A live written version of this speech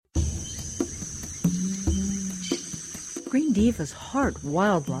Green Diva's heart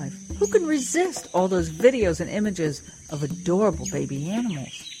wildlife. Who can resist all those videos and images of adorable baby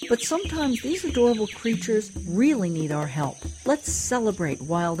animals? But sometimes these adorable creatures really need our help. Let's celebrate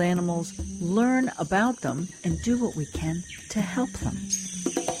wild animals, learn about them, and do what we can to help them.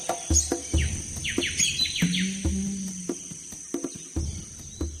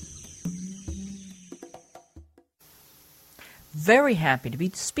 Very happy to be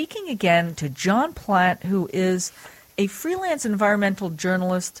speaking again to John Platt, who is a freelance environmental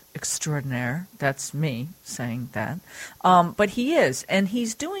journalist extraordinaire. That's me saying that. But he is, and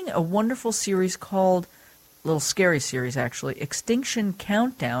he's doing a wonderful series called, a little scary series actually, Extinction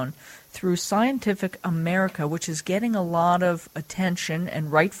Countdown through Scientific America, which is getting a lot of attention,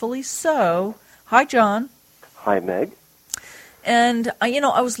 and rightfully so. Hi, John. Hi, Meg. And,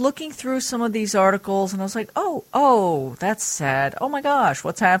 I was looking through some of these articles, and I was like, oh, that's sad. Oh, my gosh,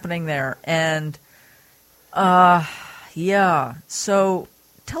 what's happening there? And, yeah. So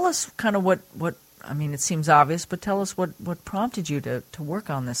tell us kind of what it seems obvious, but tell us what prompted you to work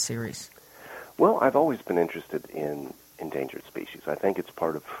on this series. Well, I've always been interested in endangered species. I think it's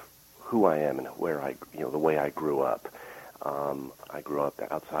part of who I am and the way I grew up. I grew up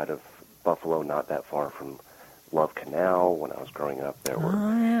outside of Buffalo, not that far from Love Canal. When I was growing up, there were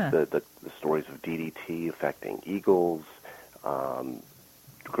the stories of DDT affecting eagles.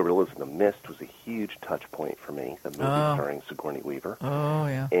 Gorillas in the Mist was a huge touch point for me, the movie starring Sigourney Weaver. Oh,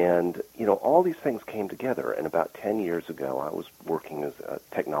 yeah. And, all these things came together. And about 10 years ago, I was working as a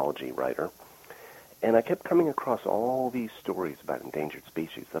technology writer, and I kept coming across all these stories about endangered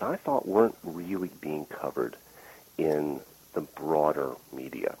species that I thought weren't really being covered in the broader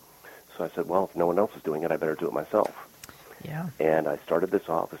media. So I said, well, if no one else is doing it, I better do it myself. Yeah. And I started this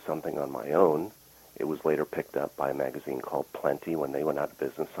off as something on my own. It was later picked up by a magazine called Plenty. When they went out of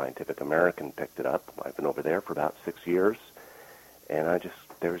business, Scientific American picked it up. I've been over there for about 6 years. And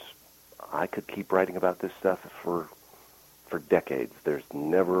I could keep writing about this stuff for decades. There's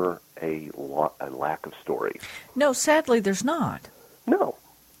never a lack of stories. No, sadly, there's not. No.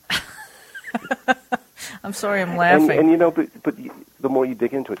 I'm sorry, I'm laughing. And but the more you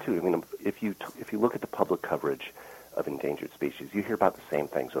dig into it too, I mean, if you look at the public coverage of endangered species, you hear about the same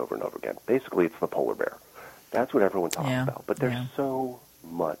things over and over again. Basically, it's the polar bear. That's what everyone talks about. But there's so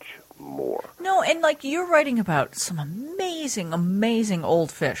much more. No, and you're writing about some amazing, amazing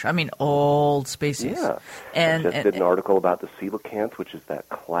old fish. I mean, old species. Yeah. And I just did an article about the coelacanth, which is that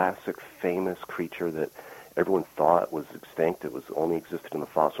classic, famous creature that everyone thought was extinct. It was only existed in the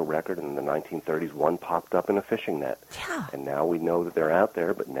fossil record, and in the 1930s, one popped up in a fishing net. Yeah. And now we know that they're out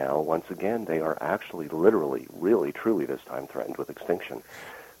there, but now, once again, they are actually, literally, really, truly this time threatened with extinction.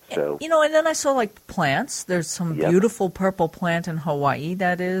 So, and then I saw, plants. There's some beautiful purple plant in Hawaii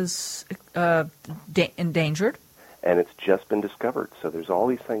that is endangered. And it's just been discovered. So there's all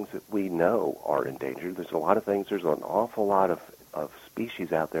these things that we know are endangered. There's a lot of things. There's an awful lot of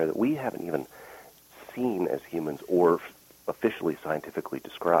species out there that we haven't even seen as humans or officially scientifically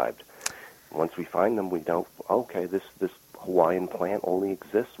described. Once we find them, we don't, this Hawaiian plant only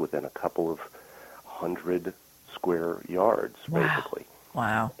exists within a couple of 100 square yards, basically.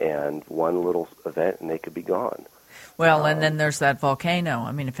 Wow. And one little event, and they could be gone. Well, and then there's that volcano.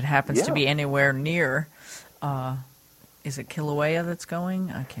 I mean, if it happens to be anywhere near, is it Kilauea that's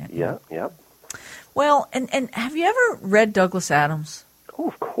going? I can't. Yeah. Well, and have you ever read Douglas Adams? Oh,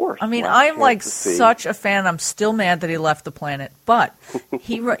 of course. I mean, I'm such a fan. I'm still mad that he left the planet. But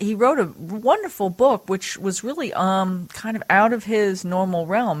he wrote a wonderful book, which was really kind of out of his normal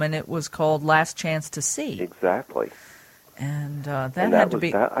realm, and it was called Last Chance to See. Exactly. And that had to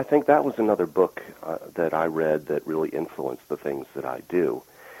be... I think that was another book that I read that really influenced the things that I do.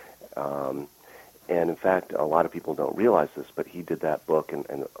 And, in fact, a lot of people don't realize this, but he did that book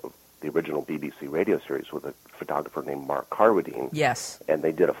and the original BBC radio series with a photographer named Mark Carwadine. Yes. And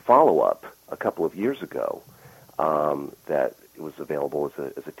they did a follow-up a couple of years ago that it was available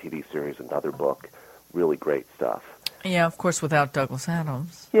as a TV series, another book. Really great stuff. Yeah, of course, without Douglas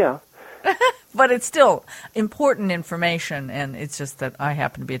Adams. Yeah. But it's still important information, and it's just that I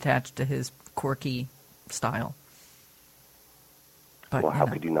happen to be attached to his quirky style. But, well, how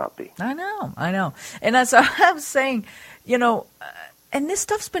could you not be? I know. And as I was saying, and this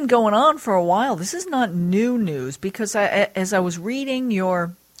stuff's been going on for a while. This is not new news, because as I was reading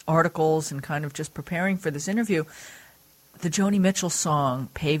your articles and kind of just preparing for this interview, the Joni Mitchell song,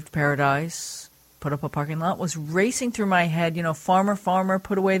 Paved Paradise, Put Up a Parking Lot, was racing through my head, Farmer, Farmer,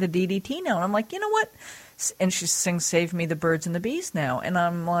 put away the DDT now. And I'm like, you know what? And she sings Save Me the Birds and the Bees now. And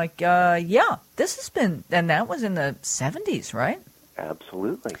I'm like, this has been, and that was in the 70s, right?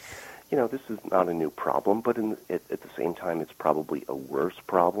 Absolutely. this is not a new problem, but at the same time, it's probably a worse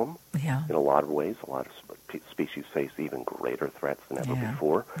problem in a lot of ways. A lot of species face even greater threats than ever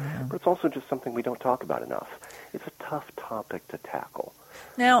before. Yeah. But it's also just something we don't talk about enough. It's a tough topic to tackle.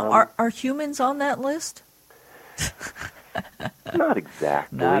 Now, are humans on that list? Not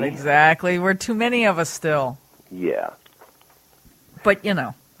exactly. Not exactly. We're too many of us still. Yeah. But,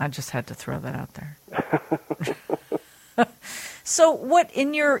 I just had to throw that out there. So what,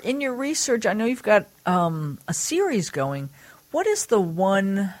 in your research, I know you've got a series going. What is the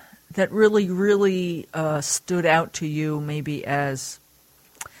one that really, really stood out to you maybe as,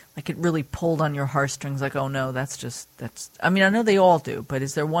 like it really pulled on your heartstrings, like, oh no, I know they all do, but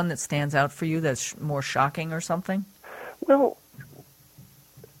is there one that stands out for you that's more shocking or something? Well,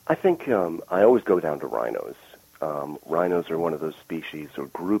 I think I always go down to rhinos. Rhinos are one of those species or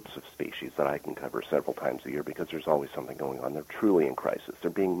groups of species that I can cover several times a year because there's always something going on. They're truly in crisis.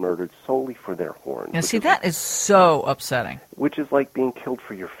 They're being murdered solely for their horns. Now, see, that is so upsetting. Which is like being killed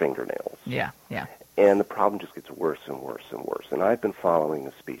for your fingernails. Yeah. And the problem just gets worse and worse and worse. And I've been following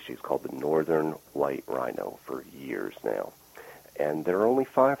a species called the northern white rhino for years now. And there are only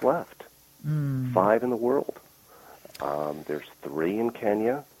 5 left. 5 in the world. There's 3 in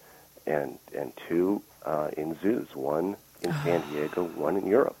Kenya and 2 in zoos, 1 in San Diego, 1 in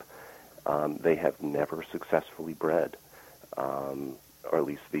Europe. They have never successfully bred, or at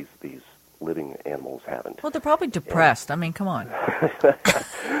least these living animals haven't. Well, they're probably depressed. Come on.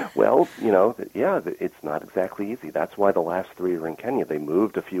 Well, it's not exactly easy. That's why the last 3 are in Kenya. They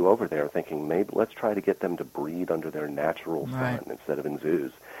moved a few over there thinking, maybe let's try to get them to breed under their natural sun instead of in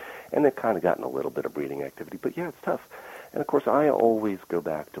zoos. And they've kind of gotten a little bit of breeding activity. But, yeah, it's tough. And, of course, I always go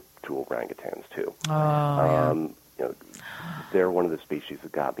back to orangutans, too. They're one of the species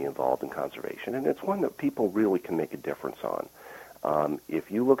that got me involved in conservation, and it's one that people really can make a difference on.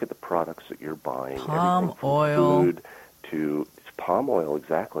 If you look at the products that you're buying, palm oil, food to palm oil,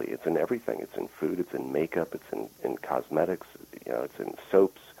 exactly. It's in everything. It's in food. It's in makeup. It's in cosmetics. It's in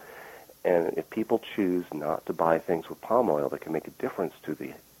soaps. And if people choose not to buy things with palm oil that can make a difference to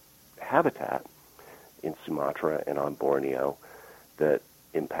the habitat in Sumatra and on Borneo that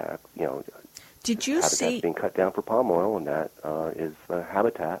impact, did you see being cut down for palm oil, and that is the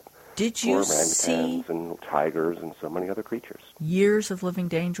habitat did you for orangutans and tigers and so many other creatures. Years of Living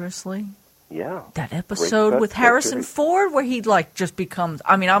Dangerously? Yeah. That episode with Harrison Ford where he just becomes,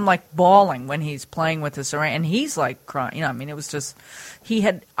 I'm bawling when he's playing with this orangutan, and he's crying, it was just,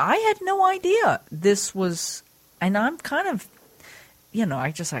 I had no idea this was, and I'm kind of,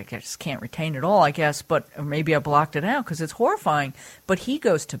 I just can't retain it all, I guess, but maybe I blocked it out because it's horrifying. But he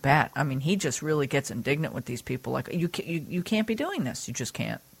goes to bat. He just really gets indignant with these people. Like, you can't be doing this. You just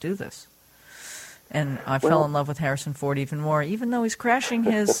can't do this. And I fell in love with Harrison Ford even more, even though he's crashing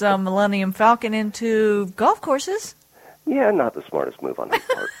his Millennium Falcon into golf courses. Yeah, not the smartest move on his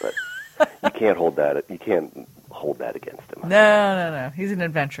part, but you can't hold that against him. No. He's an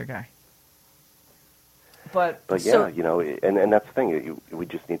adventure guy. But yeah, and that's the thing. We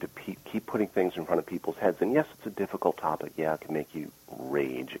just need to keep putting things in front of people's heads. And yes, it's a difficult topic. Yeah, it can make you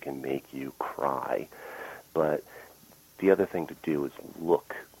rage. It can make you cry. But the other thing to do is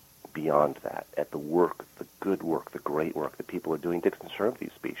look beyond that at the work, the good work, the great work that people are doing to conserve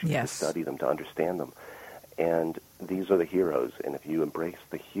these species, to study them, to understand them. And these are the heroes. And if you embrace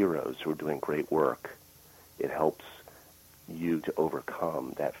the heroes who are doing great work, it helps you to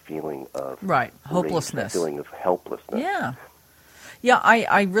overcome that feeling of hopelessness, that feeling of helplessness. Yeah,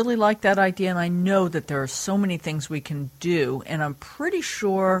 I really like that idea, and I know that there are so many things we can do, and I'm pretty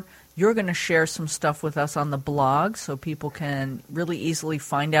sure you're going to share some stuff with us on the blog so people can really easily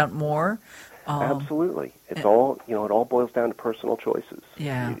find out more. Absolutely. It's all, it all boils down to personal choices.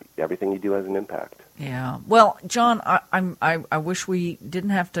 Yeah. Everything you do has an impact. Yeah. Well, John, I wish we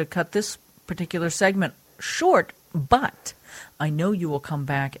didn't have to cut this particular segment short, but I know you will come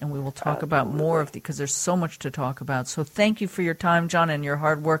back and we will talk about more of because there's so much to talk about. So thank you for your time, John, and your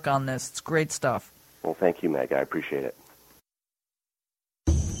hard work on this. It's great stuff. Well, thank you, Meg. I appreciate it.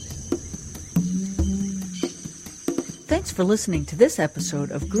 Thanks for listening to this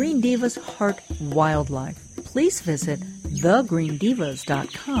episode of Green Diva's Heart Wildlife. Please visit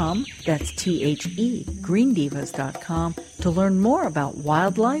thegreendivas.com, that's THE, greendivas.com, to learn more about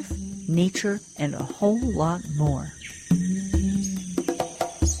wildlife, nature, and a whole lot more.